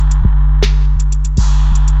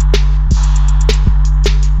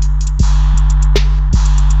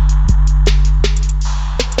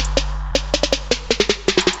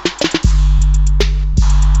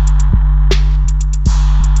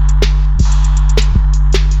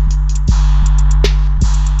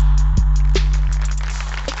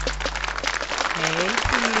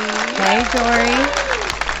Dorie.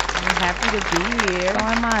 I'm happy to be here.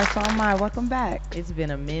 So am I. Welcome back. It's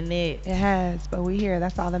been a minute. It has, but we here.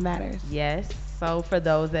 That's all that matters. Yes. So for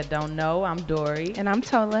those that don't know, I'm Dorie. And I'm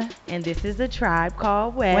Tola. And this is a tribe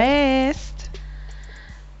called West.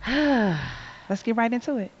 Let's get right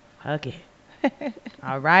into it. Okay.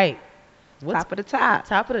 All right. Top of the top.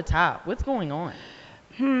 Top of the top. What's going on?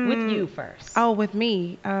 With you first. Oh, with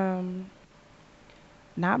me.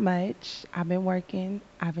 Not much. I've been working.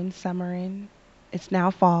 I've been summering. It's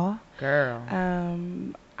now fall. Girl.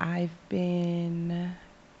 I've been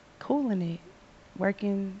cooling it.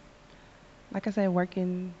 Working, like I said,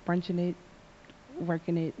 working, brunching it,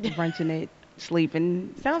 working it, brunching it,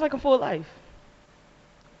 sleeping. Sounds like a full life.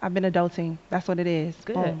 I've been adulting. That's what it is.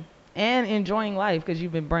 Good. Boom. And enjoying life because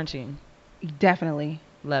you've been brunching. Definitely.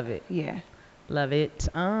 Love it. Yeah. Love it.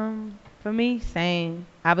 For me, same.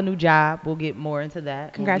 I have a new job. We'll get more into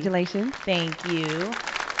that. Congratulations. Thank you.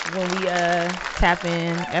 When we tap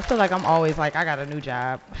in, I feel like I'm always like, I got a new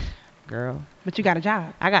job. Girl. But you got a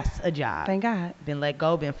job. I got a job. Thank God. Been let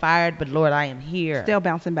go, been fired, but Lord, I am here. Still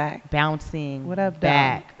bouncing back. Bouncing what up,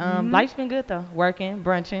 back. Life's been good though. Working,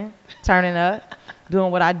 brunching, turning up,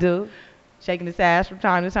 doing what I do, shaking this ass from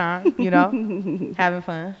time to time, you know, having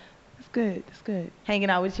fun. It's good. It's good.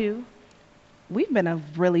 Hanging out with you. We've been a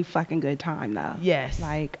really fucking good time though. Yes.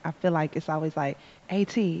 Like, I feel like it's always like, hey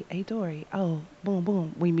Dorie, oh, boom,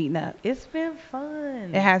 boom, we meeting up. It's been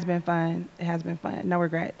fun. It has been fun. It has been fun. No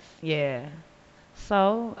regrets. Yeah.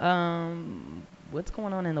 So, what's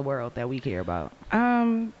going on in the world that we care about?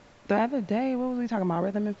 The other day, what was we talking about?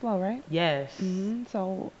 Rhythm and flow, right? Yes.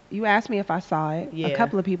 So, you asked me if I saw it. Yeah. A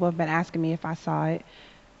couple of people have been asking me if I saw it.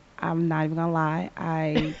 I'm not even gonna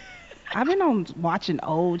lie. I've been on watching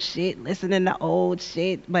old shit, listening to old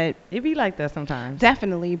shit, but it be like that sometimes.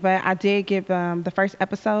 Definitely, but I did give the first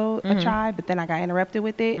episode a try, but then I got interrupted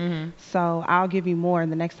with it. So I'll give you more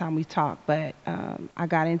the next time we talk. But I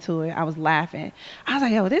got into it. I was laughing. I was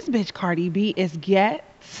like, yo, this bitch Cardi B is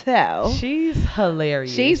ghetto. She's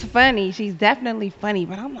hilarious. She's funny. She's definitely funny.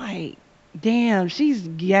 But I'm like, damn, she's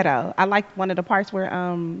ghetto. I like one of the parts where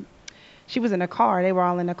she was in a car. They were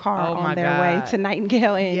all in a car on their way to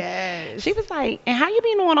Nightingale. And she was like, and how you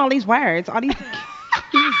be knowing all these words? All these,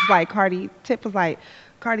 he was like, Tip was like,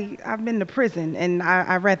 Cardi, I've been to prison and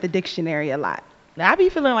I read the dictionary a lot. I be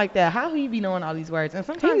feeling like that. How he be knowing all these words? And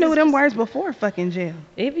sometimes he knew them words before fucking jail.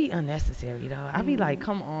 It be unnecessary though. I be like,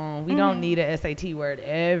 come on, we don't need a SAT word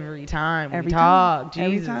every time we talk.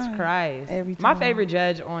 Jesus Christ. Every time. My favorite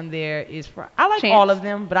judge on there is I like Chance. all of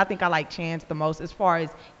them, but I think I like Chance the most as far as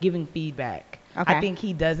giving feedback. Okay. I think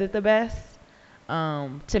he does it the best.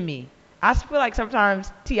 To me, I feel like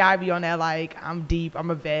sometimes T.I. be on that like I'm deep,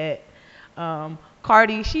 I'm a vet.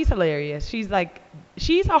 Cardi, she's hilarious. She's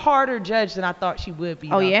a harder judge than I thought she would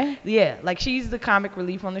be. Oh, though. yeah? Yeah, like she's the comic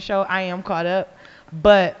relief on the show. I am caught up.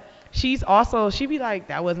 But she's also, she be like,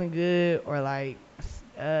 that wasn't good, or like,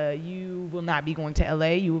 you will not be going to LA,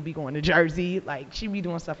 you will be going to Jersey. Like, she be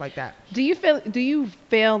doing stuff like that. Do you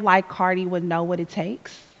feel like Cardi would know what it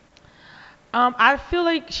takes? I feel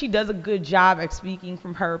like she does a good job at speaking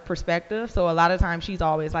from her perspective. So a lot of times she's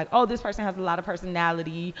always like, oh, this person has a lot of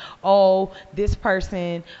personality. Oh, this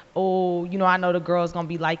person, oh, you know, I know the girl's going to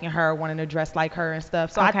be liking her, wanting to dress like her and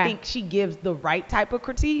stuff. So okay. I think she gives the right type of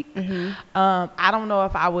critique. I don't know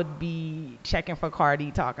if I would be checking for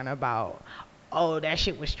Cardi talking about, oh, that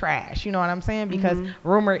shit was trash. You know what I'm saying? Because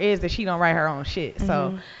rumor is that she don't write her own shit.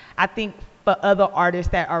 So I think for other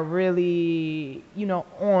artists that are really, you know,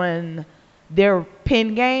 on their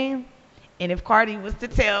pen game, and if Cardi was to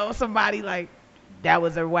tell somebody like that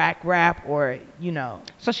was a whack rap, or you know,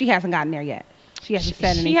 so she hasn't gotten there yet. She hasn't said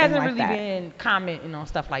anything. She hasn't like really that. been commenting on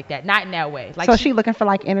stuff like that. Not in that way. Like, so she looking for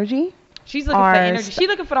like energy. She's looking for energy. She's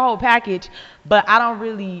looking for the whole package, but I don't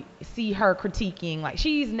really see her critiquing. Like,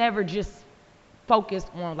 she's never just focused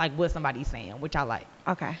on like what somebody's saying, which I like.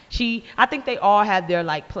 Okay. I think they all have their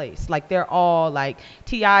like place. Like, they're all like,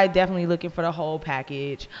 T.I. definitely looking for the whole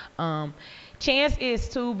package. Chance is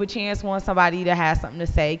too, but Chance wants somebody that has something to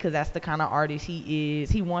say because that's the kind of artist he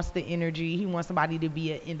is. He wants the energy. He wants somebody to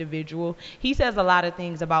be an individual. He says a lot of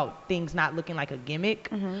things about things not looking like a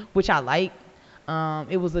gimmick, which I like.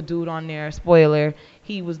 It was a dude on there, spoiler,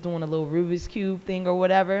 he was doing a little Rubik's Cube thing or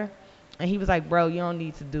whatever, and he was like, bro, you don't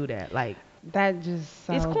need to do that. Like, that just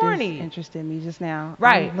it's corny. Interested me just now.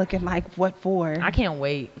 Right. I'm looking like, what for? I can't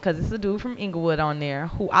wait because it's a dude from Inglewood on there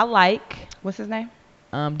who I like. What's his name?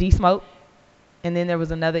 D Smoke. And then there was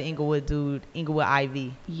another Inglewood dude, Inglewood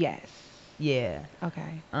Ivy. Yes. Yeah.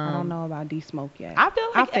 Okay. I don't know about D-Smoke yet. I feel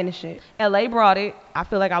like I'll finish it. LA brought it. I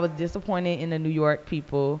feel like I was disappointed in the New York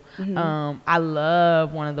people. I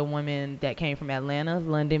love one of the women that came from Atlanta,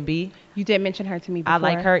 London B. You did mention her to me before. I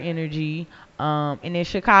like her energy. And in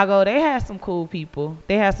Chicago, they had some cool people.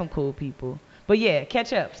 But yeah,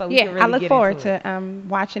 catch up. So we can really I look get forward into to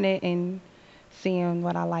watching it and seeing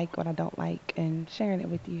what I like, what I don't like, and sharing it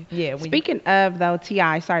with you. Yeah. Speaking of, though,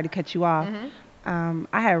 T.I., sorry to cut you off.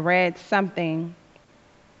 I had read something,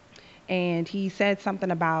 and he said something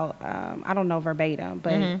about, I don't know verbatim,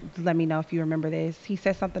 but let me know if you remember this. He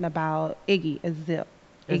said something about Iggy Azalea.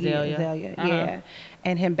 Yeah.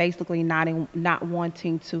 And him basically not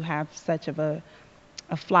wanting to have such of a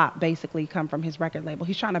flop basically come from his record label.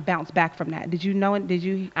 He's trying to bounce back from that. Did you know it? Did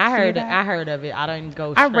you? I heard of it. I didn't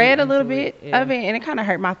go. I read a little bit of it, and it kind of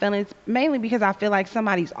hurt my feelings, mainly because I feel like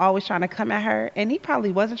somebody's always trying to come at her, and he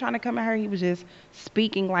probably wasn't trying to come at her. He was just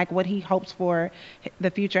speaking like what he hopes for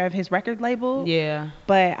the future of his record label. Yeah.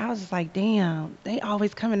 But I was just like, damn, they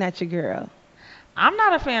always coming at you, girl. I'm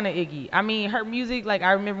not a fan of Iggy. I mean, her music, like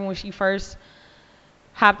I remember when she first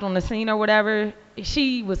hopped on the scene or whatever,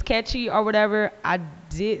 she was catchy or whatever. I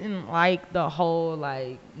didn't like the whole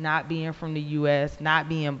like not being from the US, not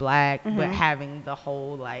being black, but having the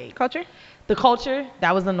whole like culture. The culture,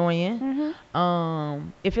 that was annoying.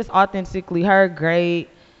 If it's authentically her, great.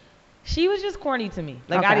 She was just corny to me.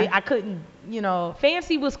 Like I couldn't,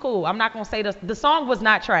 Fancy was cool. I'm not gonna say the song was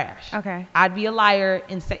not trash. Okay. I'd be a liar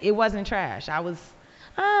and say it wasn't trash. I was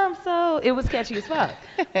so it was catchy as fuck.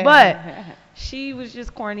 But she was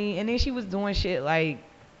just corny, and then she was doing shit like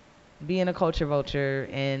being a culture vulture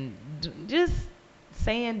and just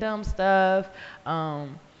saying dumb stuff.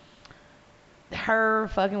 Her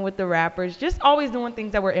fucking with the rappers, just always doing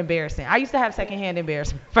things that were embarrassing. I used to have secondhand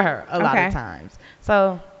embarrassment for her a lot of times.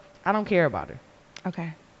 So I don't care about her.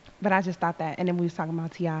 Okay. But I just thought that, and then we was talking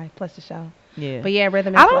about T.I. plus the show. Yeah. But yeah,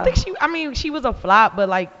 Rhythm. I don't think she was a flop, but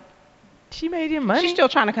like she made him money. She's still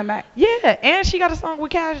trying to come back. Yeah, and she got a song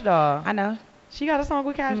with Cash Doll. I know. She got a song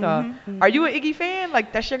with Cash Doll. Are you an Iggy fan?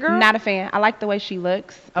 Like, that's your girl? Not a fan. I like the way she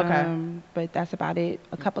looks. Okay. But that's about it.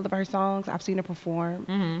 A couple of her songs, I've seen her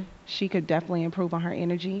perform. She could definitely improve on her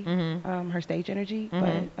energy, her stage energy.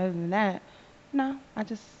 But other than that, no,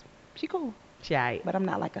 she cool. She aight. But I'm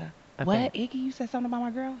not like what, Iggy, you said something about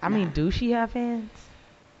my girl? I mean, do she have fans?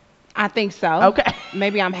 I think so. Okay.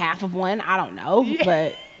 Maybe I'm half of one. I don't know. Yeah.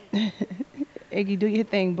 But Iggy, do your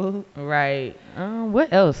thing, boo. Right.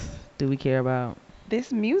 What else do we care about?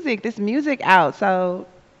 This music out. So,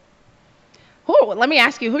 let me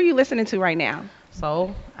ask you, who are you listening to right now?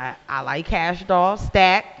 So, I like Cash Doll,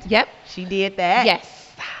 Stacked. Yep. She did that.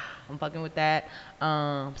 Yes. I'm fucking with that.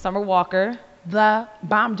 Summer Walker. The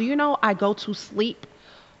bomb. Do you know I go to sleep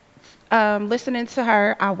listening to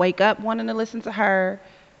her. I wake up wanting to listen to her.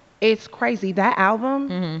 It's crazy. That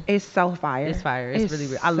album is so fire. It's fire. It's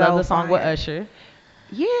really, I love the song with Usher.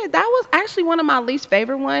 Yeah, that was actually one of my least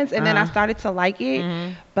favorite ones, and then I started to like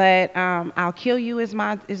it. But I'll Kill You is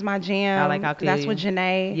my jam. I like I'll Kill That's You. with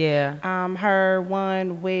Janae. Yeah. Her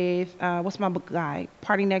one with what's my book guy?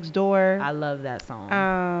 Party Next Door. I love that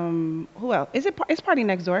song. Who else? It's Party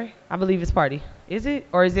Next Door. I believe it's Party. Is it,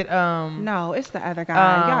 or is it No, it's the other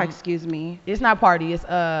guy. Y'all excuse me. It's not Party. It's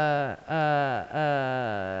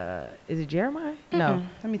is it Jeremiah? No.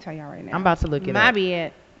 Let me tell y'all right now. I'm about to look it up. Might be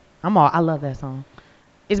it. I love that song.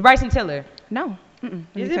 It's Bryson Tiller. No.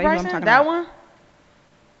 Is it Bryson? That one?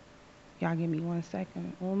 Y'all give me 1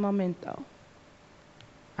 second. Un momento.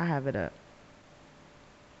 I have it up.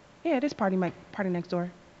 Yeah, it is Party Next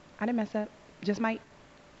Door. I didn't mess up. Just might.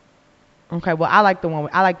 Okay, well, I like the one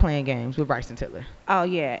I like Playing Games with Bryson Tiller. Oh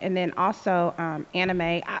yeah, and then also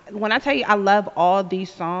Anime. When I tell you I love all these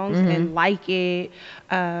songs and Like It,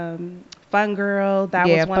 Fun Girl, that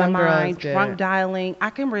was one of mine. Drunk Dialing. I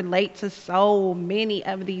can relate to so many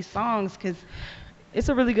of these songs because it's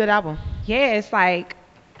a really good album. Yeah, it's like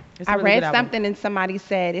I read something and somebody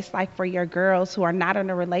said it's like for your girls who are not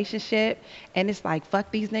in a relationship, and it's like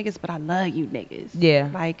fuck these niggas, but I love you niggas. Yeah,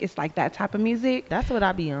 like it's like that type of music. That's what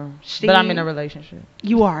I be on. But I'm in a relationship.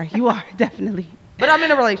 You are definitely. But I'm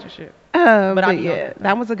in a relationship. But yeah,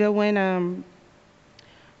 that was a good one. I'm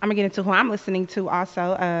gonna get into who I'm listening to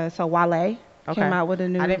also. So Wale came out with a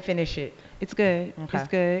new. I didn't finish it. It's good. Okay. It's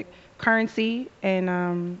good. Currency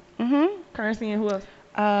and Currency and who else?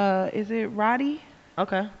 Is it Roddy?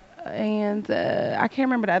 Okay. And I can't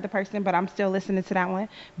remember the other person, but I'm still listening to that one.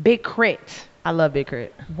 Big Crit. I love Big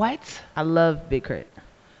Crit. What? I love Big Crit.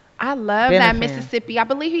 I love that Mississippi. I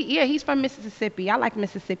believe he's from Mississippi. I like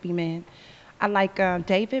Mississippi men. I like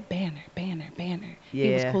David Banner. Yeah.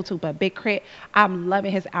 He was cool too. But Big Crit, I'm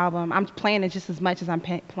loving his album. I'm playing it just as much as I'm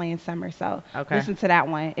playing Summer. So listen to that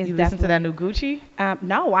one. You listen to that new Gucci?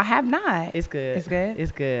 No, I have not. It's good. It's good?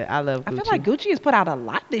 It's good. I love Gucci. I feel like Gucci has put out a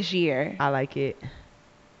lot this year. I like it.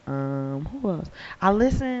 Who else? I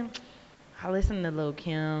listen to Lil'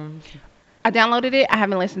 Kim. I downloaded it. I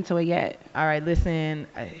haven't listened to it yet. All right, listen.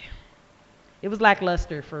 It was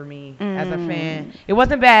lackluster for me as a fan. It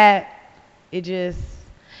wasn't bad. It just,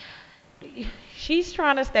 she's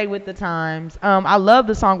trying to stay with the times. I love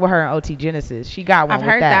the song with her and OT Genesis. She got one. I've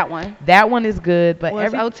heard that one. That one is good, but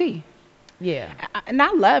it's OT. Yeah. And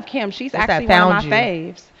I love Kim. She's actually one of my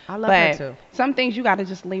faves. I love her too. Some things you got to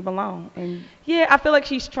just leave alone. And yeah, I feel like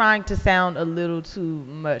she's trying to sound a little too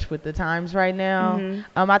much with the times right now.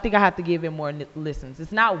 I think I have to give it more listens.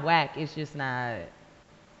 It's not whack. It's just not.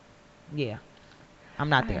 Yeah, I'm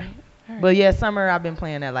not there. Right. But yeah, Summer, I've been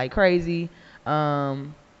playing that like crazy.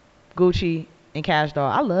 Gucci and Cash Doll.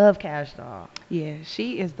 I love Cash Doll. Yeah,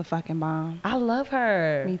 she is the fucking bomb. I love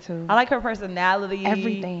her. Me too. I like her personality.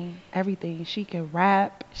 Everything. She can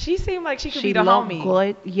rap. She seemed like she could be the homie.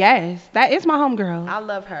 Good. Yes, that is my homegirl. I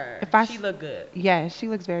love her. She look good. Yes, she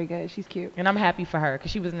looks very good. She's cute. And I'm happy for her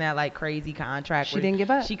because she was in that like crazy contract. She didn't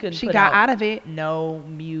give up. She couldn't. She got out of it. No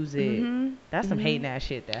music. That's some hating ass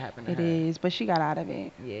shit that happened to her. It is, but she got out of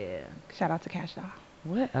it. Yeah. Shout out to Cash Doll.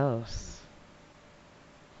 What else?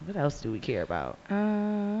 What else do we care about?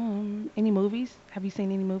 Any movies? Have you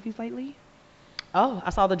seen any movies lately? Oh, I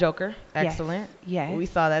saw The Joker. Excellent. Yes. We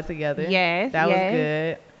saw that together. Yes. That was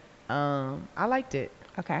good. I liked it.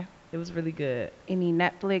 Okay. It was really good. Any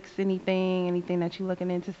Netflix, anything that you looking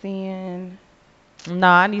into seeing? No,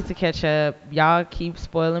 I need to catch up. Y'all keep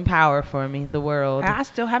spoiling Power for me, the world. I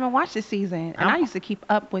still haven't watched this season, and I used to keep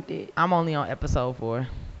up with it. I'm only on episode 4.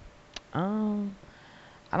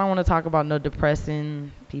 I don't want to talk about no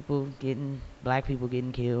depressing black people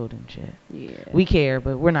getting killed and shit. Yeah. We care,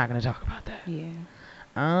 but we're not going to talk about that. Yeah.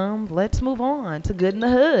 Let's move on to Good in the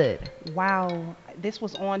Hood. Wow. This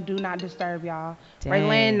was on Do Not Disturb, y'all.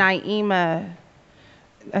 Raylene Naima.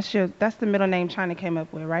 That's the middle name China came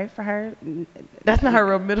up with, right, for her? That's not her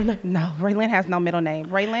real middle name? No, Raylene has no middle name.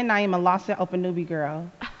 Raylene Naima, Lost and Open Newbie Girl.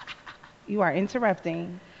 You are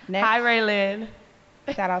interrupting. Next. Hi, Raylene.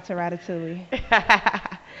 Shout out to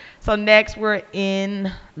Ratatouille. So next we're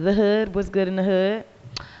in the hood. What's good in the hood?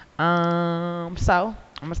 So I'm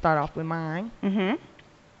gonna start off with mine.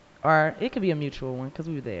 Or it could be a mutual one because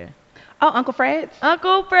we were there. Oh, Uncle Fred's.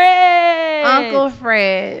 Uncle Fred. Uncle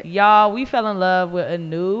Fred. Y'all, we fell in love with a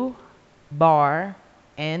new bar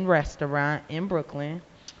and restaurant in Brooklyn.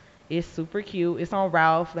 It's super cute. It's on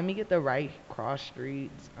Ralph. Let me get the right cross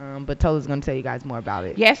streets. But Tola's going to tell you guys more about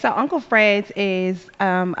it. Yeah, so Uncle Fred's is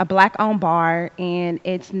a black-owned bar, and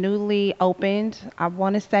it's newly opened, I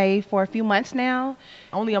want to say, for a few months now.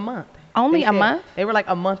 Only a month. Only a month? They were like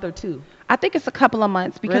a month or two. I think it's a couple of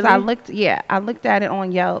months because really? I looked at it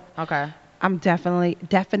on Yelp. Okay. I'm definitely, a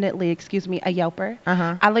Yelper.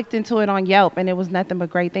 I looked into it on Yelp, and it was nothing but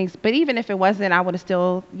great things. But even if it wasn't, I would have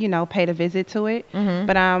still, paid a visit to it.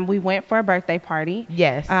 But we went for a birthday party.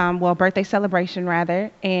 Yes. Birthday celebration, rather.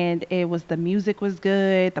 And the music was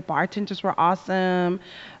good. The bartenders were awesome.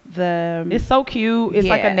 It's so cute. It's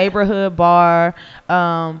like a neighborhood bar.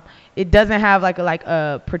 It doesn't have like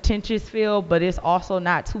a pretentious feel, but it's also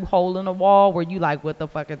not too hole in the wall where you like, what the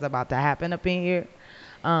fuck is about to happen up in here?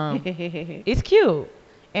 It's cute,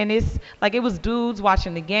 and it's like it was dudes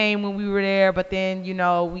watching the game when we were there, but then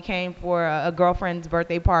we came for a girlfriend's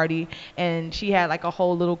birthday party, and she had like a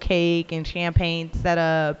whole little cake and champagne set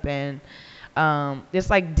up, and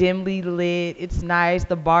it's like dimly lit. It's nice.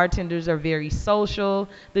 The bartenders are very social.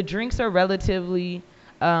 The drinks are relatively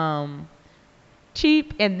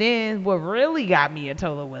cheap, and then what really got me in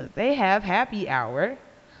Tola was they have happy hour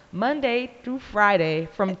Monday through Friday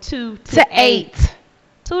from 2 to 8.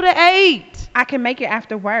 2 to 8. I can make it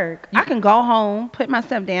after work. I can go home, put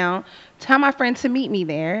myself down, tell my friend to meet me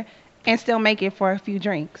there, and still make it for a few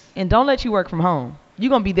drinks. And don't let you work from home. You're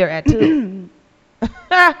going to be there at 2.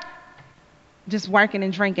 Just working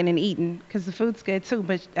and drinking and eating because the food's good too.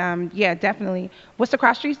 But yeah, definitely. What's the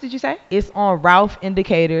cross streets, did you say? It's on Ralph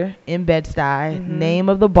Indicator in Bed-Stuy. Name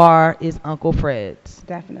of the bar is Uncle Fred's.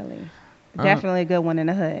 Definitely. Definitely a good one in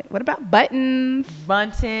the hood. What about Buntons?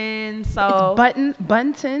 Buntons. So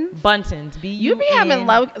Buntons. Buntons. You be having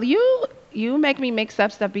you make me mix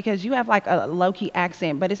up stuff because you have like a low key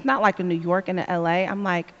accent, but it's not like a New York and a LA. I'm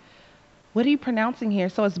like, what are you pronouncing here?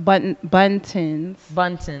 So it's Buntons.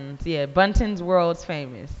 Buntons. Yeah. Buntons world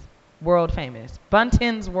famous.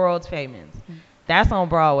 Buntons world famous. That's on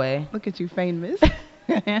Broadway. Look at you, famous.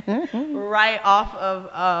 right off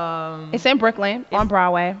of It's in Brooklyn on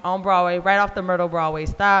Broadway. On Broadway, right off the Myrtle Broadway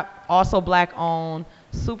stop. Also black owned.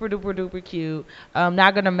 Super duper duper cute.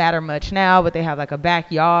 Not gonna matter much now, but they have like a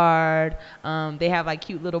backyard. They have like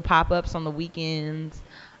cute little pop-ups on the weekends.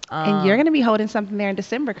 And you're gonna be holding something there in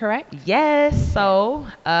December, correct? Yes. So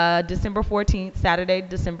December 14th, Saturday,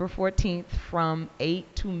 December 14th, from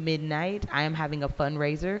 8 to midnight, I am having a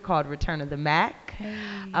fundraiser called Return of the Mac. Hey.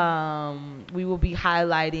 We will be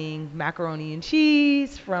highlighting macaroni and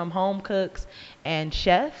cheese from home cooks and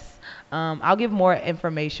chefs. I'll give more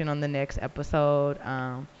information on the next episode.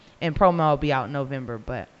 And promo will be out in November,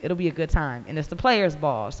 but it'll be a good time. And it's the Players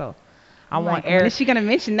Ball, so when is she gonna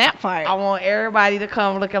mention that part? I want everybody to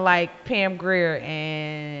come looking like Pam Grier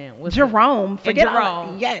and Jerome.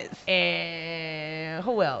 Jerome. Yes. And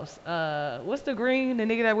who else? What's the green? The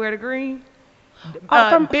nigga that wear the green?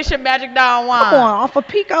 From Bishop Magic Don Juan. Come on, off of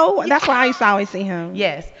Pico. That's why I used to always see him.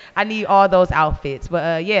 Yes, I need all those outfits.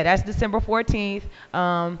 But yeah, that's December 14th.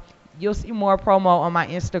 You'll see more promo on my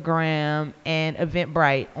Instagram and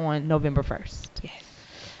Eventbrite on November 1st. Yes.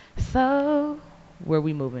 So, where are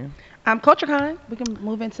we moving? CultureCon. We can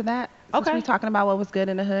move into that. Okay. We're talking about what was good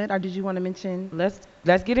in the hood, or did you want to mention? Let's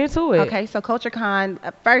get into it. Okay. So CultureCon.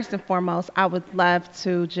 First and foremost, I would love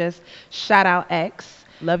to just shout out X.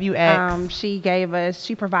 Love you, X.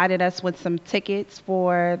 She provided us with some tickets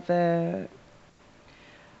for the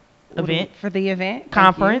event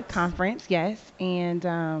conference. Yes, and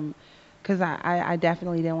because I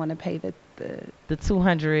definitely didn't want to pay the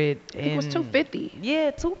 200. It was $250.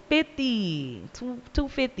 Yeah, $250.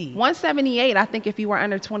 $250. $178. I think if you were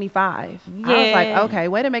under 25. Yeah. I was like, okay,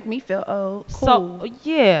 way to make me feel cool. So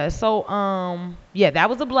that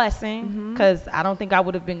was a blessing because I don't think I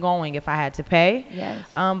would have been going if I had to pay. Yes.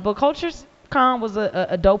 But CultureCon was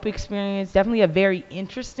a dope experience. Definitely a very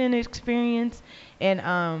interesting experience. And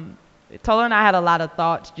Tola and I had a lot of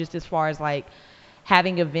thoughts just as far as like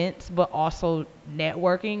having events, but also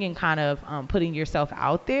networking and kind of putting yourself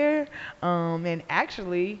out there. And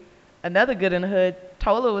actually, another good in the hood,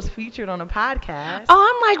 Tola was featured on a podcast.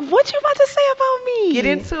 Oh, I'm like, what you about to say about me? Get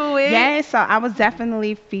into it. Yeah, so I was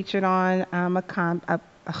definitely featured on a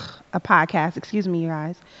podcast, excuse me, you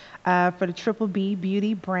guys, for the Triple B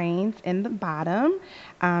Beauty Brains in the Bottom.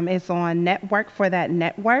 It's on Network for That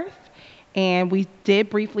Net Worth. And we did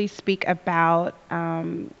briefly speak about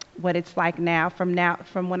what it's like from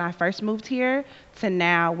when I first moved here to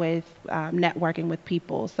now with networking with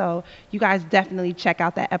people. So you guys definitely check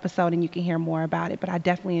out that episode and you can hear more about it. But I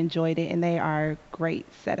definitely enjoyed it, and they are a great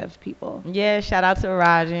set of people. Yeah, shout out to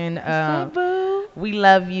Rajan. What's up, boo? We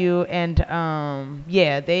love you. And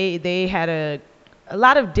they had a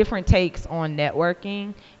lot of different takes on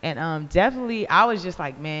networking. And definitely I was just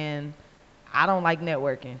like, man, I don't like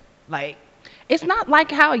networking. Like, it's not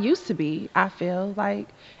like how it used to be. I feel like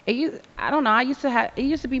I don't know. It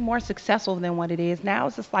used to be more successful than what it is now.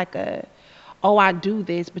 It's just like I do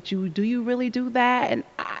this, but do you really do that? And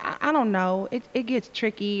I don't know. It gets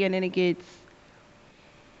tricky, and then it gets.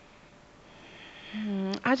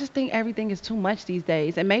 I just think everything is too much these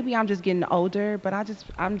days, and maybe I'm just getting older. But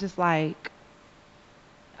I'm just like.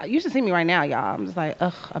 You should see me right now, y'all. I'm just like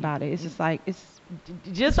about it. It's just like it's.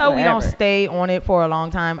 Just so we don't stay on it for a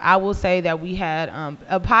long time, I will say that we had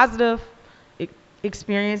a positive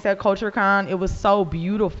experience at CultureCon. It was so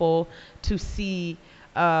beautiful to see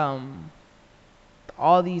all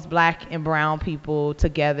these black and brown people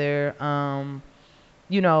together,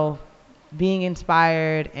 being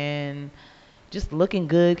inspired and just looking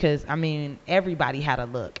good, because I mean everybody had a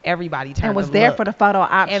look. Everybody turned and was there for the photo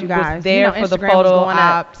ops, and you guys. Was there for the photo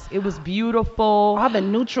ops. It was beautiful. All the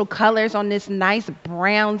neutral colors on this nice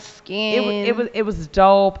brown skin. It was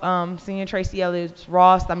dope. Seeing Tracy Ellis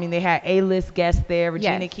Ross. I mean, they had A-list guests there.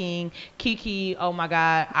 Regina King, Kiki. Oh my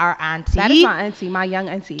God, our auntie. That is my auntie, my young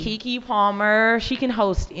auntie. Kiki Palmer. She can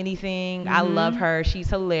host anything. I love her. She's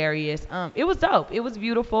hilarious. It was dope. It was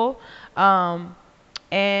beautiful.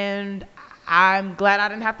 And I'm glad I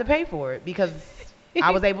didn't have to pay for it because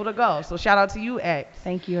I was able to go. So shout out to you, X.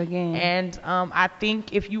 Thank you again. And I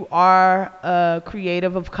think if you are a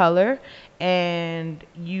creative of color and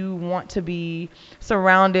you want to be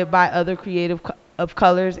surrounded by other creative of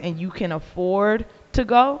colors and you can afford to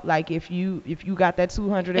go, like if you got that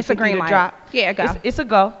 $250 it's a green light. Drop, yeah, go. It's a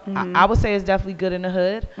go. I would say it's definitely good in the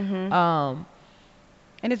hood.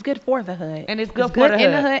 And it's good for the hood. And it's good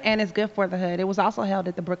in the hood, and it's good for the hood. It was also held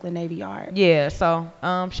at the Brooklyn Navy Yard. Yeah, so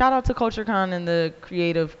shout out to CultureCon and the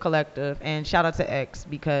Creative Collective, and shout out to X,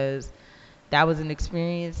 because that was an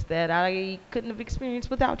experience that I couldn't have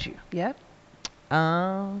experienced without you. Yep.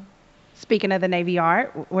 Speaking of the Navy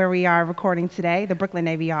Yard, where we are recording today, the Brooklyn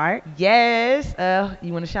Navy Yard. Yes.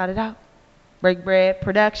 You want to shout it out? Break Bread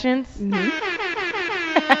Productions. Mm-hmm.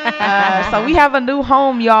 So we have a new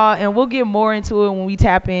home, y'all, and we'll get more into it when we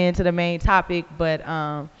tap into the main topic. But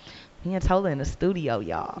me and Tola in the studio,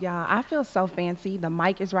 y'all. Yeah, I feel so fancy. The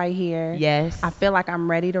mic is right here. Yes. I feel like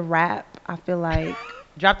I'm ready to rap. I feel like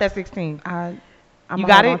drop that 16. You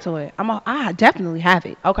got it? To it. I definitely have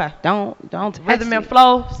it. Okay. Don't Rhythm and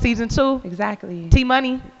Flow, season 2. Exactly. T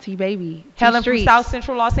Money. T Baby. Helen from South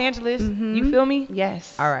Central Los Angeles. Mm-hmm. You feel me?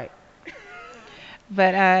 Yes. All right.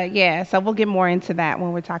 But yeah, so we'll get more into that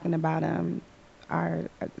when we're talking about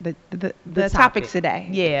the topics today.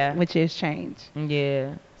 Yeah. Which is change.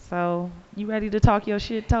 Yeah. So you ready to talk your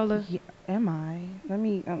shit, Tola? Yeah, am I? Let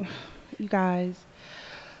me, you guys.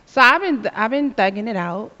 So I've been thugging it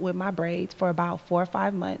out with my braids for about 4 or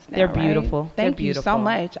 5 months now. They're beautiful. Right? Thank you so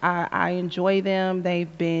much. I enjoy them.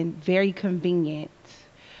 They've been very convenient.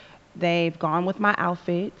 They've gone with my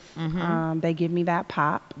outfits. Mm-hmm. They give me that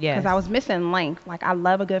pop. Yes. Because I was missing length. Like, I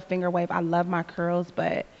love a good finger wave. I love my curls,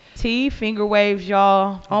 but finger waves,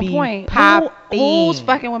 y'all. On point. Popping. Who's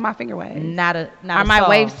fucking with my finger waves? Not a my soul.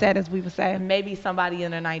 wave set, as we would say. Maybe somebody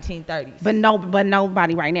in the 1930s. But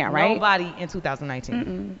nobody right now, right? Nobody in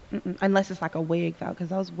 2019. Unless it's like a wig, though, because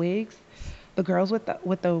those wigs, the girls with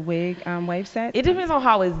the wig wave set. It depends on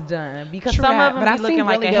how it's done, because True some that, of them be looking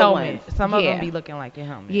like a helmet. Some of them Yeah. be looking like a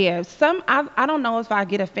helmet. Yeah, some I don't know if I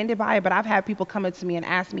get offended by it, but I've had people come up to me and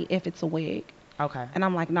ask me if it's a wig. Okay. And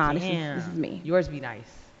I'm like, nah, this Damn. is me. Yours be nice.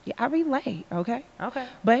 Yeah, I relate. Okay. Okay.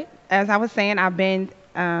 But as I was saying, I've been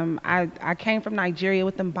I came from Nigeria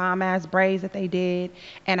with them bomb ass braids that they did,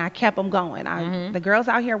 and I kept them going. The girls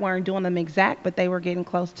out here weren't doing them exact, but they were getting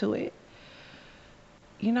close to it.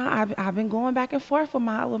 You know, I've been going back and forth with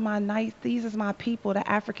my nice, these is my people, the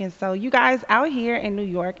Africans. So you guys out here in New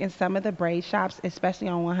York, in some of the braid shops, especially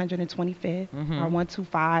on 125th or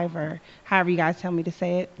 125, or however you guys tell me to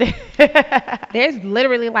say it, there's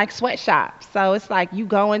literally like sweatshops. So it's like you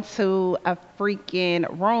go into a freaking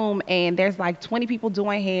room and there's like 20 people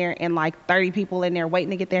doing hair and like 30 people in there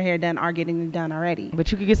waiting to get their hair done or getting it done already.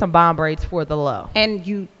 But you could get some bomb braids for the low.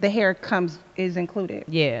 And the hair is included.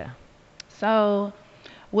 Yeah. So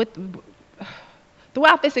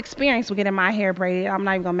throughout this experience with getting my hair braided, I'm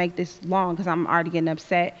not even gonna make this long because I'm already getting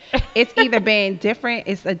upset. It's either been different.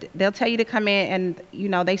 They'll tell you to come in and, you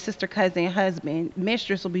know, they sister, cousin, husband,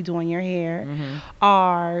 mistress will be doing your hair,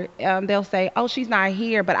 or they'll say, oh, she's not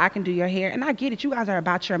here, but I can do your hair. And I get it. You guys are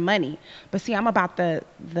about your money, but see, I'm about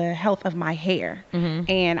the health of my hair,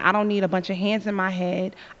 and I don't need a bunch of hands in my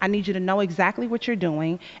head. I need you to know exactly what you're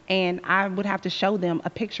doing, and I would have to show them a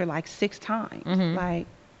picture like 6 times, like.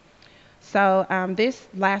 So this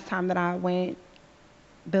last time that I went,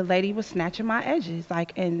 the lady was snatching my edges,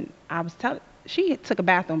 like, and I was she took a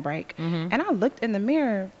bathroom break, and I looked in the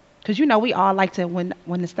mirror, because you know we all like to, when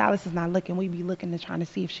the stylist is not looking, we be looking to trying to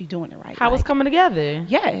see if she's doing it right. How it's coming together.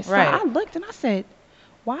 Yes. Right. So I looked and I said,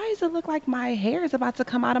 why does it look like my hair is about to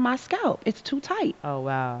come out of my scalp? It's too tight. Oh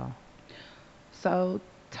wow. So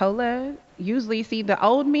Tola, usually, see, the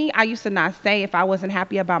old me, I used to not say if I wasn't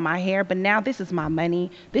happy about my hair, but now this is my money.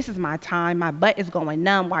 This is my time. My butt is going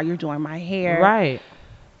numb while you're doing my hair. Right.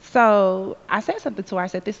 So I said something to her. I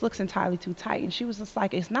said, this looks entirely too tight. And she was just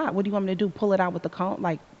like, it's not. What do you want me to do? Pull it out with the comb?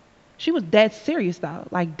 Like, she was dead serious, though.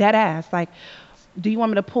 Like, dead ass. Like, do you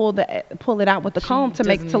want me to pull it out with the comb to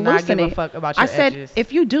loosen it? Fuck about your I said, edges.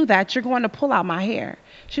 if you do that, you're going to pull out my hair.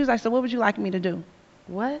 She was like, so what would you like me to do?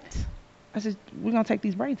 What? I said, we're going to take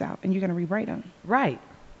these braids out and you're going to rebraid them. Right.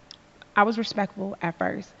 I was respectful at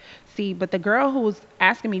first. See, but the girl who was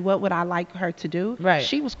asking me what would I like her to do, right,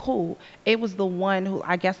 she was cool. It was the one who,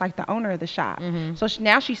 I guess, like the owner of the shop. So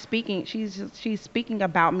now she's speaking. She's speaking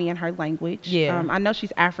about me in her language. Yeah. I know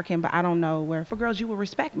she's African, but I don't know where. For girls, you will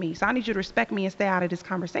respect me. So I need you to respect me and stay out of this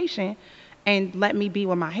conversation and let me be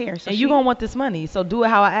with my hair. So and you gonna want this money, so do it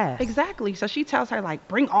how I ask. Exactly. So she tells her, like,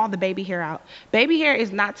 bring all the baby hair out. Baby hair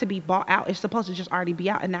is not to be bought out. It's supposed to just already be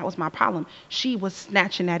out, and that was my problem. She was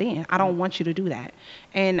snatching that in. I don't want you to do that.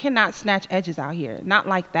 And I cannot snatch edges out here. Not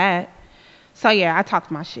like that. So yeah, I talked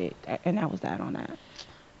my shit, and that was that on that.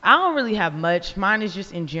 I don't really have much. Mine is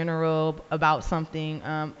just in general about something.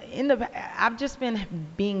 I've just been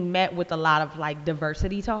being met with a lot of like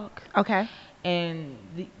diversity talk. Okay. And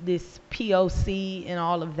this POC and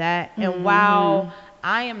all of that. And while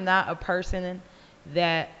I am not a person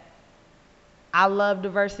that I love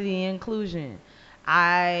diversity and inclusion,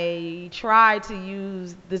 I try to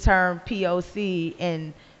use the term POC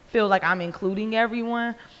and feel like I'm including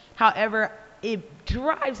everyone. However, it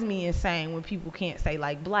drives me insane when people can't say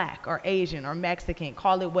like black or Asian or Mexican,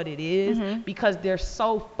 call it what it is, because they're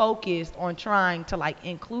so focused on trying to like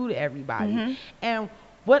include everybody. And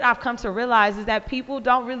what I've come to realize is that people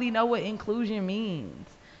don't really know what inclusion means.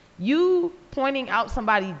 You pointing out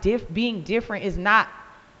somebody being different is not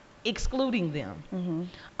excluding them.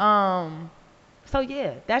 So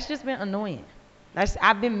yeah, that's just been annoying.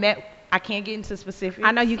 I've been met. I can't get into specifics.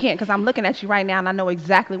 I know you can't because I'm looking at you right now and I know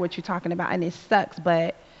exactly what you're talking about, and it sucks,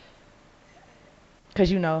 but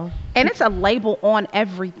because you know, and it's a label on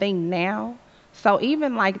everything now. So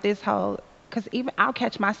even like this whole, because even I'll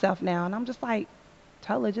catch myself now and I'm just like,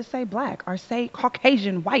 Tola, just say black or say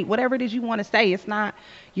Caucasian, white, whatever it is you want to say. It's not,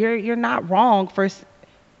 you're not wrong for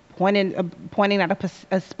pointing at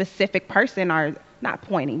a specific person, or not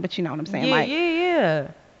pointing, but you know what I'm saying.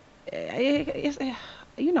 Yeah. It's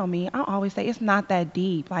you know me, I always say it's not that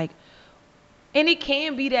deep. Like, and it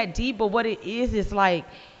can be that deep, but what it is like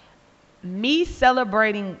me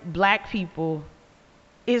celebrating black people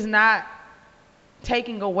is not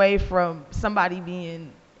taking away from somebody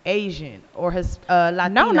being Asian or Latino.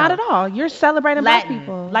 No, not at all. You're celebrating Latin. black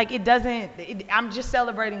people. Like it doesn't. I'm just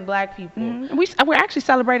celebrating black people. We're actually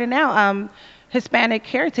celebrating now Hispanic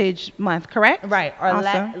Heritage Month, correct? Right, or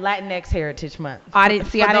Latinx Heritage Month. I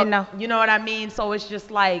didn't know. You know what I mean? So it's just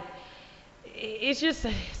like, it's just,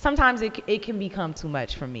 sometimes it can become too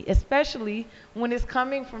much for me, especially when it's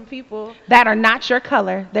coming from people that are not your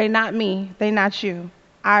color. They're not me. They're not you.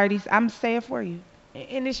 I'm saying it for you.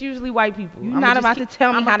 And it's usually white people. You're not about to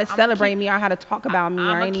tell me how to celebrate me or how to talk about me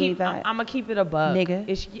or any of that. I'm going to keep it a buck.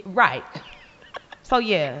 Nigga. Right. So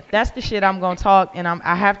yeah, that's the shit I'm gonna talk, and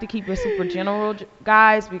I have to keep it super general,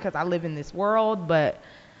 guys, because I live in this world. But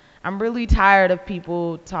I'm really tired of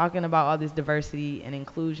people talking about all this diversity and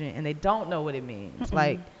inclusion, and they don't know what it means.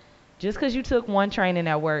 Like, just because you took one training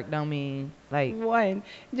at work, don't mean like one.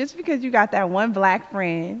 Just because you got that one black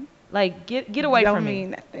friend, like get away from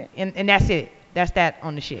me. And that's it. That's that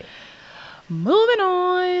on the shit. Moving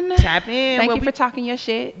on. Tap in. Thank you for talking your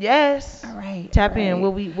shit. Yes. All right. Tap in.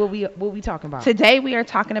 What we talking about? Today we are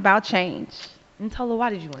talking about change. And Tola, why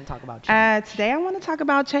did you want to talk about change? Today I want to talk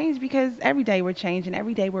about change because every day we're changing,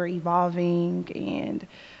 every day we're evolving, and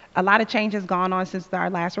a lot of change has gone on since our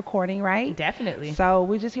last recording, right? Definitely. So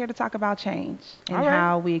we're just here to talk about change and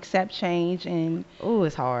how we accept change. And oh,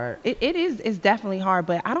 it's hard. It's definitely hard,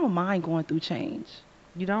 but I don't mind going through change.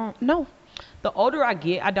 You don't? No. The older I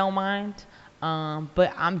get, I don't mind.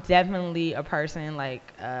 But I'm definitely a person,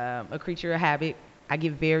 like a creature of habit. I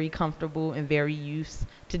get very comfortable and very used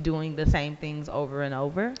to doing the same things over and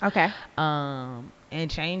over. Okay.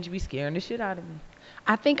 And change be scaring the shit out of me.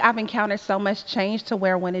 I think I've encountered so much change to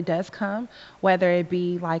where when it does come, whether it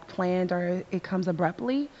be like planned or it comes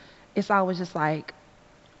abruptly, it's always just like,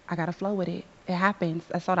 I got to flow with it. It happens.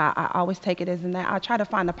 That's what I always take it as in that. I try to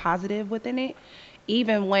find the positive within it.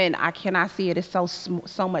 Even when I cannot see it, it's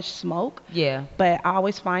so much smoke. Yeah. But I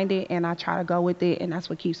always find it and I try to go with it, and that's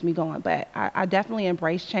what keeps me going. But I definitely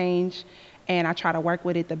embrace change, and I try to work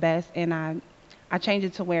with it the best, and I change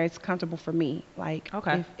it to where it's comfortable for me. Like,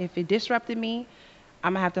 okay. if it disrupted me,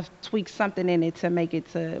 I'm going to have to tweak something in it to make it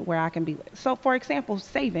to where I can be. So, for example,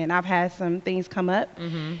 saving. I've had some things come up,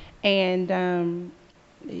 and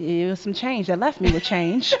it was some change that left me with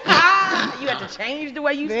change. You had to change the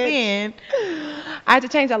way you spend. I had to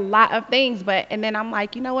change a lot of things, and then I'm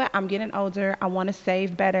like, you know what? I'm getting older. I want to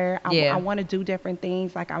save better. I want to do different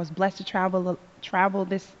things. Like, I was blessed to travel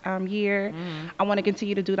this year. I want to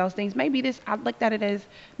continue to do those things. I looked at it as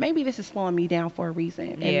maybe this is slowing me down for a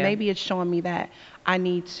reason, and maybe it's showing me that I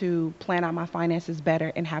need to plan out my finances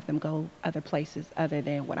better and have them go other places other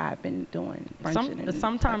than what I've been doing.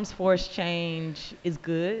 Sometimes forced change is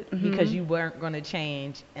good because you weren't going to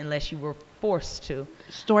change unless you were forced to.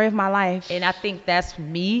 Story of my life. And I think that's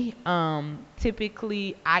me.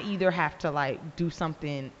 Typically, I either have to like do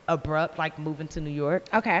something abrupt, like moving to New York.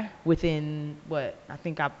 Okay. Within I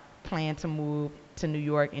think I planned to move to New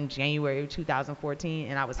York in January of 2014,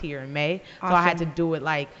 and I was here in May. Awesome. So I had to do it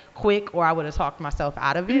like quick, or I would have talked myself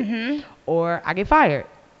out of it, or I get fired,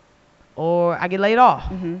 or I get laid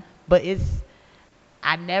off. But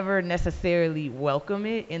I never necessarily welcome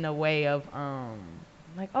it in a way of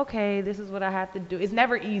like, okay, this is what I have to do. It's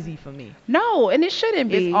never easy for me. No, and it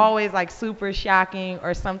shouldn't be. It's always like super shocking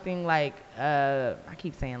or something like, I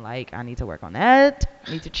keep saying like, I need to work on that.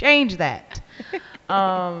 I need to change that.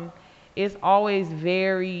 It's always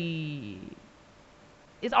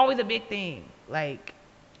it's always a big thing. Like.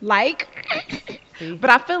 See? But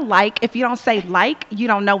I feel like if you don't say like, you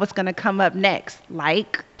don't know what's going to come up next.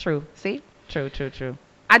 Like. True. See? True.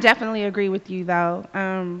 I definitely agree with you though.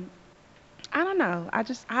 I don't know.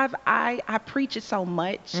 I preach it so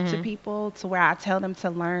much to people to where I tell them to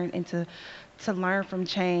learn and to learn from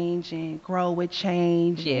change and grow with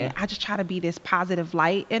change. Yeah. And I just try to be this positive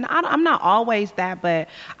light. And I'm not always that, but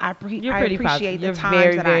I appreciate the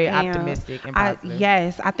times that I am. Very optimistic and positive.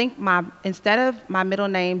 Yes. I think instead of my middle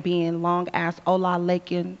name being long ass Ola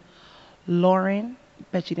Lakin Lauren,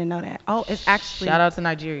 bet you didn't know that. Oh, it's actually. Shout out to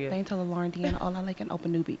Nigeria. Fain Tola Lauren Deanna Ola Lakin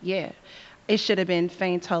Openubi. Yeah. It should have been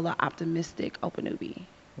Fain Tola Optimistic Openubi.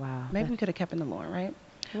 Wow. Maybe we could have kept in the Lauren, right?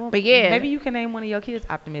 Well, but yeah. Maybe you can name one of your kids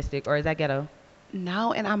Optimistic, or is that ghetto?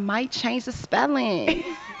 No, and I might change the spelling.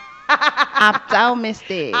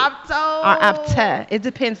 Optimistic. Opto. Or opta. It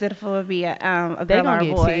depends if it would be a girl or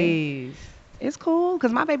a boy. Teased. It's cool,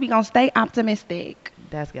 because my baby gonna stay optimistic.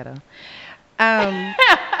 That's ghetto.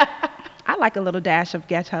 I like a little dash of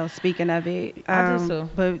ghetto, speaking of it. I do too.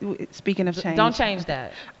 But speaking of change. Don't change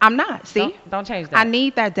that. I'm not. See? Don't change that. I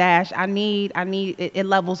need that dash. I need it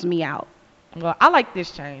levels me out. Well, I like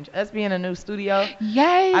this change. Us being a new studio.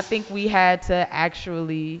 Yes. I think we had to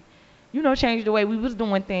actually, change the way we was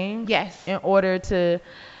doing things. Yes. In order to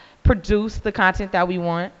produce the content that we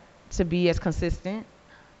want, to be as consistent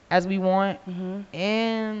as we want,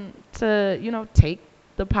 and to, take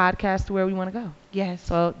the podcast to where we want to go. Yes.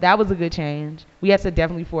 So that was a good change. We had to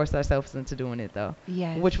definitely force ourselves into doing it, though.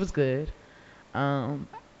 Yes. Which was good. The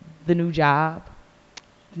new job.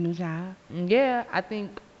 Yeah, I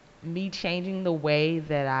think me changing the way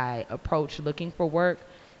that I approach looking for work,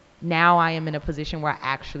 now I am in a position where I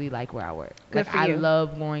actually like where I work. Good for you. I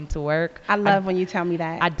love going to work. I love when you tell me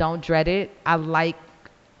that. I don't dread it. I like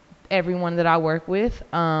everyone that I work with.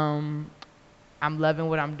 I'm loving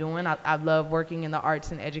what I'm doing. I love working in the arts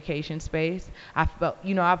and education space. I felt,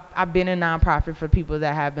 I've been a nonprofit for people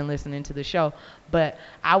that have been listening to the show, but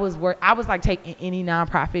I was like taking any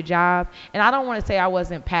nonprofit job, and I don't want to say I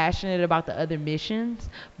wasn't passionate about the other missions,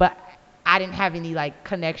 but I didn't have any like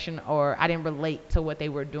connection, or I didn't relate to what they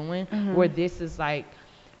were doing. Where this is like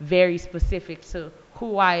very specific to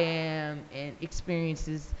who I am and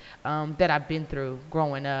experiences that I've been through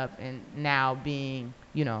growing up and now being,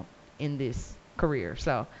 in this career.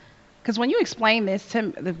 So because when you explain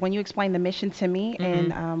the mission to me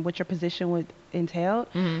and what your position would entail,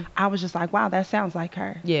 I was just like, wow, that sounds like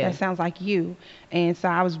her. Yeah. That sounds like you. And so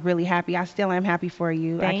I was really happy. I still am happy for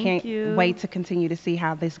you. Thank I can't wait to continue to see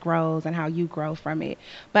how this grows and how you grow from it.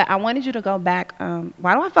 But I wanted you to go back.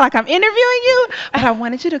 Why do I feel like I'm interviewing you? But I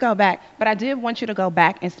wanted you to go back. But I did want you to go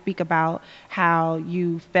back and speak about how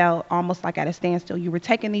you felt almost like at a standstill. You were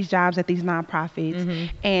taking these jobs at these nonprofits,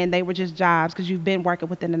 and they were just jobs because you've been working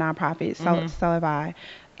within the nonprofit. So have I.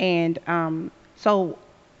 And so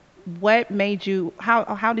what made you,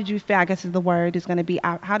 how did you feel, I guess is the word is going to be,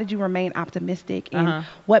 how did you remain optimistic, and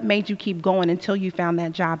what made you keep going until you found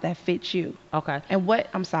that job that fits you? Okay. And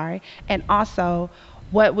and also,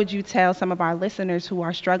 what would you tell some of our listeners who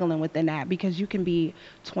are struggling within that? Because you can be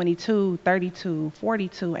 22, 32,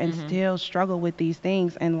 42 and still struggle with these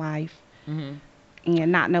things in life and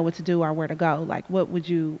not know what to do or where to go. Like, what would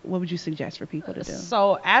you suggest for people to do?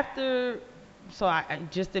 So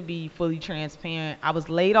just to be fully transparent, I was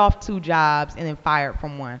laid off 2 jobs and then fired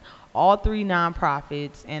from 1. All 3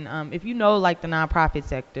 nonprofits. And if you know, like, the nonprofit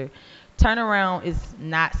sector, turnaround is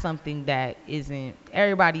not something that isn't,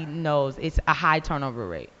 everybody knows it's a high turnover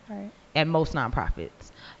rate at most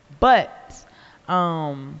nonprofits. But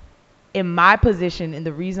in my position, and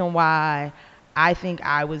the reason why I think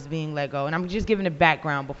I was being let go, and I'm just giving a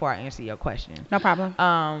background before I answer your question. No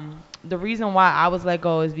problem. The reason why I was let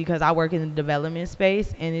go is because I work in the development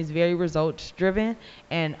space, and it's very results driven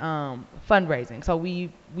and fundraising. So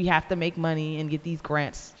we have to make money and get these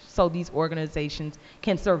grants so these organizations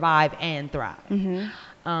can survive and thrive.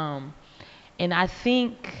 And I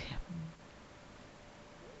think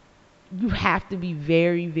you have to be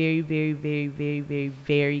very, very, very, very, very, very,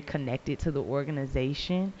 very connected to the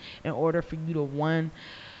organization in order for you to, 1,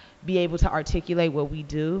 be able to articulate what we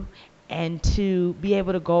do, and 2, be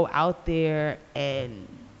able to go out there and,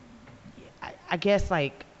 I guess,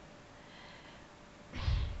 like,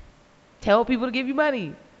 tell people to give you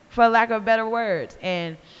money, for lack of better words.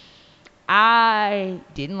 And I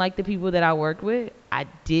didn't like the people that I worked with. I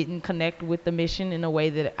didn't connect with the mission in a way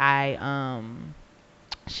that I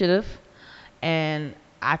should have. And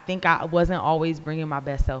I think I wasn't always bringing my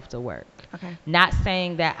best self to work. Okay. Not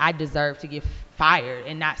saying that I deserve to get fired,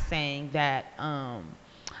 and not saying that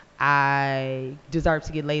I deserve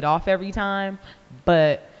to get laid off every time,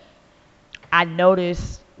 but I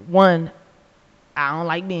noticed, 1, I don't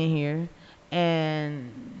like being here,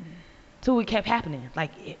 and So it kept happening.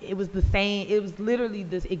 Like it was the same. It was literally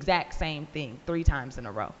the exact same thing 3 times in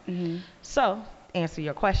a row. So answer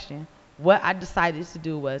your question. What I decided to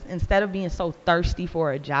do was, instead of being so thirsty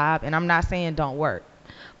for a job, and I'm not saying don't work,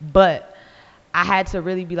 but I had to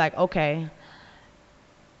really be like, okay,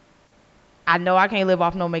 I know I can't live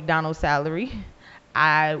off no McDonald's salary.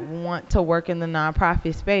 I want to work in the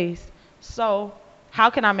nonprofit space. So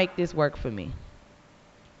how can I make this work for me?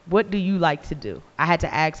 What do you like to do? I had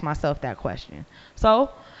to ask myself that question.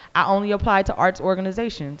 So I only applied to arts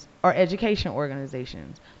organizations or education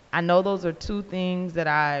organizations. I know those are 2 things that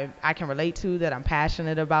I can relate to, that I'm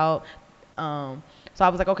passionate about. So I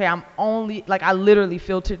was like, okay, I literally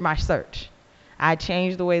filtered my search. I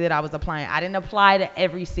changed the way that I was applying. I didn't apply to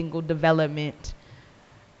every single development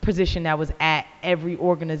position that was at every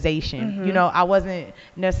organization. You know, I wasn't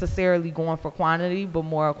necessarily going for quantity, but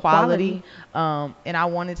more quality. And I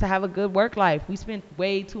wanted to have a good work life. We spent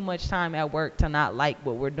way too much time at work to not like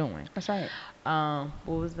what we're doing. That's right.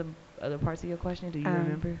 What was the other parts of your question? Do you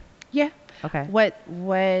remember? Yeah. Okay.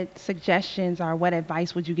 What suggestions or what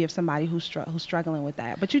advice would you give somebody who's struggling with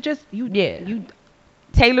that? But you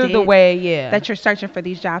tailor the way, that you're searching for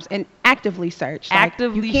these jobs, and actively search.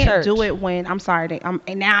 You can't do it when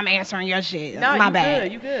and now I'm answering your shit. No, my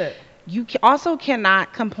bad. You good. You also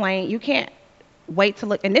cannot complain. You can't wait to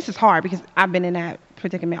look, and this is hard because I've been in that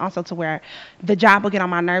predicament also, to where the job will get on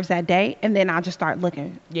my nerves that day, and then I'll just start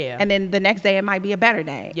looking. Yeah. And then the next day it might be a better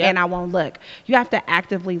day, and I won't look. You have to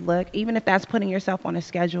actively look, even if that's putting yourself on a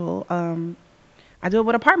schedule. I do it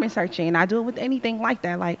with apartment searching. I do it with anything like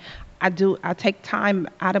that. Like I take time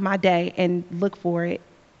out of my day and look for it.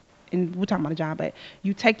 And we're talking about a job, but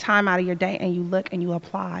you take time out of your day and you look and you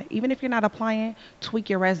apply. Even if you're not applying, tweak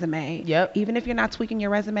your resume. Yep. Even if you're not tweaking your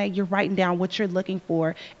resume, you're writing down what you're looking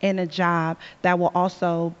for in a job that will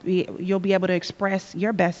also you'll be able to express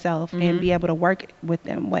your best self and be able to work with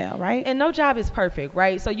them well, right? And no job is perfect,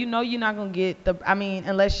 right? So you're not going to get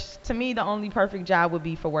unless, to me, the only perfect job would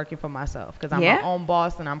be for working for myself, because I'm my own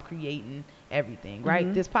boss and I'm creating everything,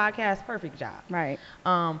 right? This podcast, perfect job. Right.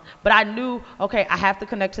 But I knew, okay, I have to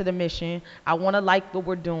connect to the mission. I want to like what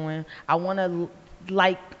we're doing. I want to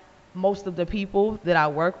like most of the people that I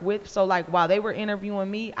work with. So like while they were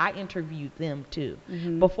interviewing me, I interviewed them too.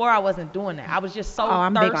 Before I wasn't doing that. I was just so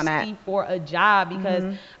thirsty for a job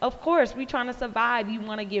because of course we trying to survive. You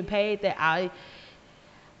want to get paid.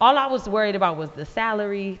 All I was worried about was the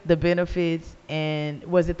salary, the benefits, and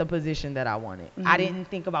was it the position that I wanted. I didn't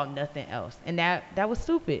think about nothing else. And that was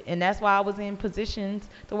stupid. And that's why I was in positions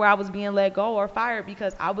to where I was being let go or fired,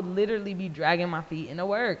 because I would literally be dragging my feet into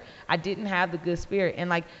work. I didn't have the good spirit. And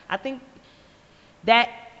like, I think that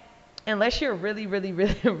unless you're really, really,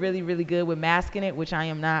 really, really, really good with masking it, which I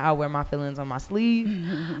am not, I wear my feelings on my sleeve,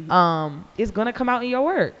 it's going to come out in your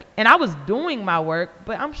work. And I was doing my work,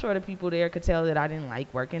 but I'm sure the people there could tell that I didn't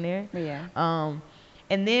like working there. Yeah.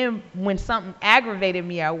 And then when something aggravated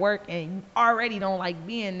me at work and you already don't like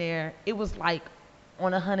being there, it was like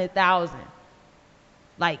on 100,000.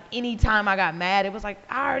 Like anytime I got mad, it was like,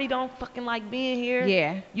 I already don't fucking like being here.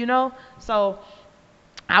 Yeah. You know? So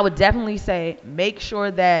I would definitely say make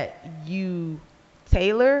sure that you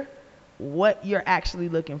tailor what you're actually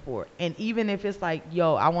looking for. And even if it's like,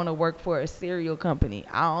 yo, I want to work for a cereal company.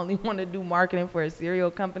 I only want to do marketing for a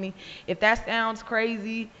cereal company. If that sounds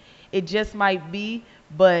crazy, it just might be,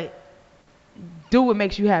 but do what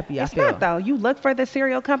makes you happy. It's not though. You look for the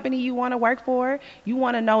cereal company you want to work for. You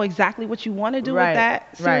want to know exactly what you want to do with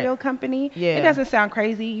that cereal company. Yeah. It doesn't sound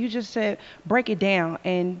crazy. You just said break it down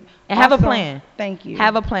and have a plan. Thank you.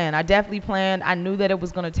 Have a plan. I definitely planned. I knew that it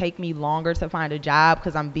was going to take me longer to find a job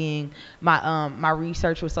because my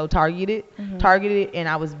research was so targeted, and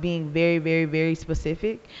I was being very, very, very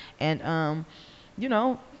specific. And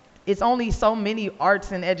it's only so many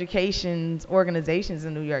arts and education organizations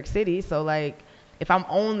in New York City. So like, if I'm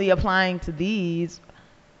only applying to these,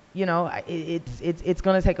 it's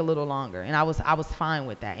going to take a little longer. And I was fine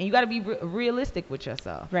with that. And you got to be realistic with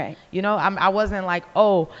yourself. Right. I wasn't like,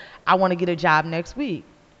 oh, I want to get a job next week.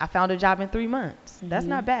 I found a job in 3 months. That's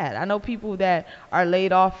not bad. I know people that are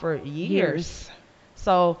laid off for years.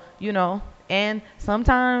 So, and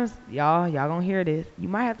sometimes y'all gonna hear this. You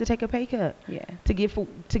might have to take a pay cut. Yeah. To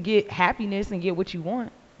get happiness and get what you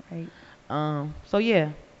want. Right. So yeah,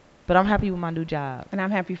 but I'm happy with my new job. And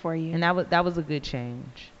I'm happy for you. And that was a good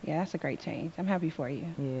change. Yeah, that's a great change. I'm happy for you.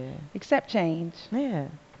 Yeah. Accept change. Yeah.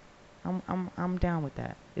 I'm down with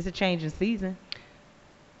that. It's a change in season.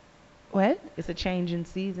 What? It's a change in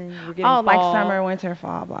season. We're getting fall. Like fall. Summer, winter,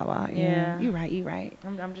 fall, blah blah. Yeah. You're right.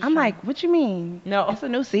 I'm like, what you mean? No. It's a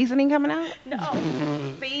new seasoning coming out? No.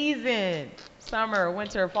 Summer,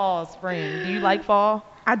 winter, fall, spring. Do you like fall?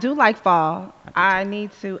 I do like fall. I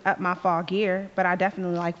need to up my fall gear, but I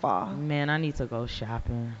definitely like fall. Man, I need to go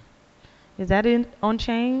shopping. Is that on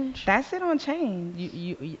change? That's it on change.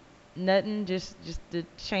 You nothing. Just the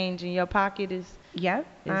change in your pocket is. Yep.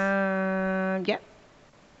 Yep.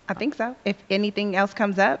 I think so. If anything else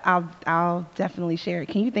comes up, I'll definitely share it.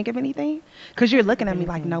 Can you think of anything? Because you're looking at me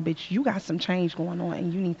like, no, bitch, you got some change going on,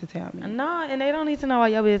 and you need to tell me. No, and they don't need to know all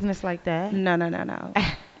your business like that. No.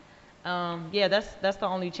 Yeah, that's the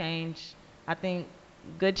only change. I think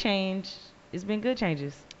good change. It's been good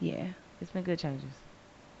changes. Yeah, it's been good changes.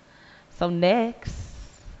 So next,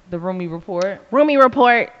 the Roomie Report. Roomie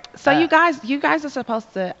Report. So you guys are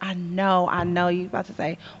supposed to. I know you about to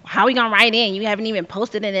say, well, how we gonna write in? You haven't even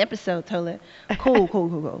posted an episode, Tola.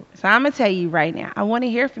 Cool. So I'm gonna tell you right now. I want to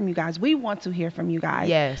hear from you guys. We want to hear from you guys.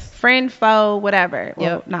 Yes. Friend, foe, whatever.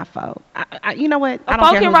 Well, not foe. You know what? I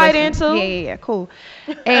don't care who write in too. Yeah. Cool.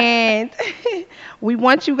 And we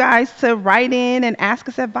want you guys to write in and ask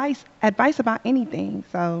us advice about anything.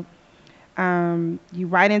 So you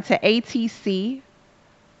write into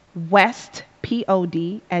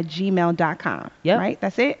atcwestpod@gmail.com. Yep. Right?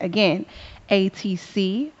 That's it. Again,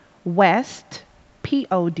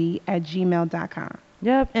 atcwestpod@gmail.com.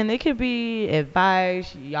 Yep. And it could be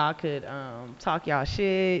advice. Y'all could talk y'all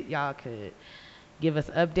shit. Y'all could give us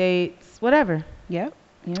updates. Whatever. Yep.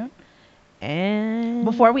 And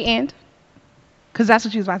before we end, because that's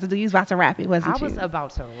what you was about to do. You was about to wrap it, wasn't you? I was about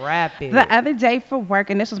to wrap it. The other day for work,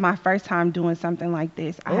 and this was my first time doing something like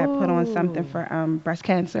this, I had put on something for breast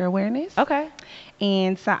cancer awareness. Okay.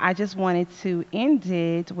 And so I just wanted to end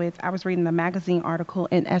it with, I was reading a magazine article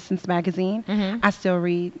in Essence magazine. Mm-hmm. I still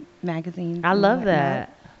read magazines. I love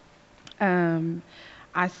that.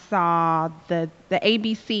 I saw the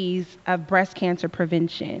ABCs of breast cancer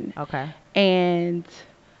prevention. Okay. And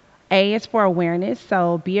A is for awareness,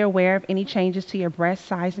 so be aware of any changes to your breast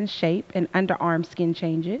size and shape and underarm skin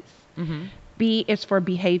changes. Mm-hmm. B is for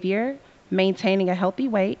behavior, maintaining a healthy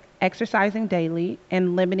weight, exercising daily,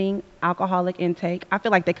 and limiting alcoholic intake. I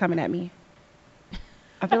feel like they're coming at me.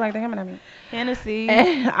 Hennessy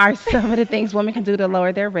are some of the things women can do to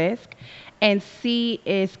lower their risk. And C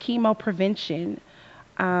is chemo prevention.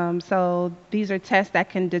 So these are tests that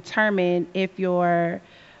can determine if your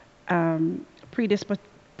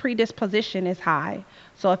predisposition is high.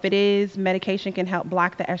 So if it is, medication can help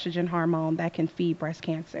block the estrogen hormone that can feed breast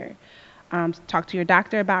cancer. Talk to your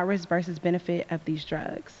doctor about risk versus benefit of these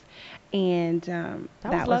drugs. And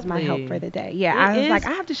that was my help for the day. Yeah, I was like,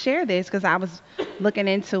 I have to share this because I was looking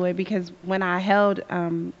into it, because when I held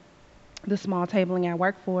the small tabling at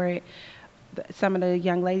work for it, some of the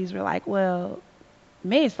young ladies were like, well,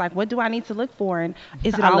 Miss, like, what do I need to look for? And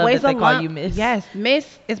is it always a lump? Call you Miss. Yes,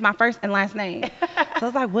 Miss is my first and last name. So I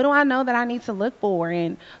was like, what do I know that I need to look for?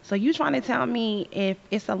 And so you trying to tell me if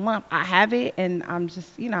it's a lump, I have it, and I'm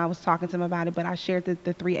just, I was talking to them about it, but I shared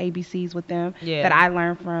the 3 ABCs with them that I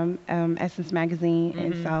learned from Essence magazine,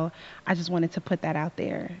 and so I just wanted to put that out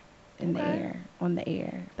there in the air, on the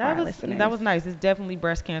air. That was nice. It's definitely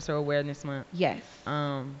Breast Cancer Awareness Month. Yes.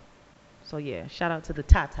 So yeah, shout out to the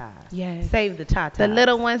tatas. Yes. Save the tatas. The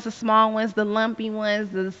little ones, the small ones, the lumpy ones,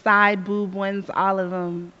 the side boob ones, all of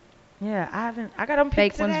them. Yeah, I got them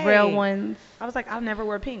pink today. Fake ones, real ones. I was like, I'll never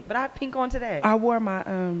wear pink, but I have pink on today. I wore my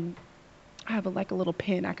I have a little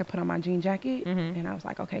pin I could put on my jean jacket, and I was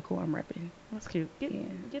like, okay, cool, I'm repping. That's cute.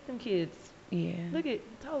 Get them kids. Yeah. Look at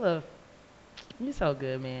Tola. You so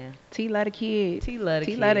good, man. T love the kids. T love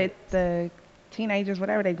the teenagers,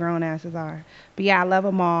 whatever they grown asses are. But yeah, I love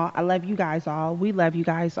them all. I love you guys all. We love you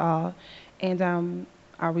guys all. And I'm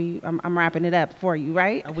wrapping it up for you,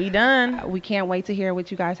 right? Are we done? We can't wait to hear what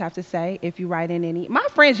you guys have to say. If you write in any, my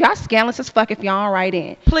friends, y'all scandalous as fuck if y'all don't write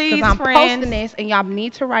in. Please, because I'm friends. posting this, and y'all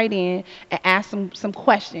need to write in and ask some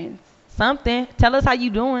questions. Something. Tell us how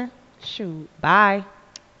you doing. Shoot. Bye.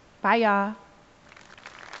 Bye, y'all.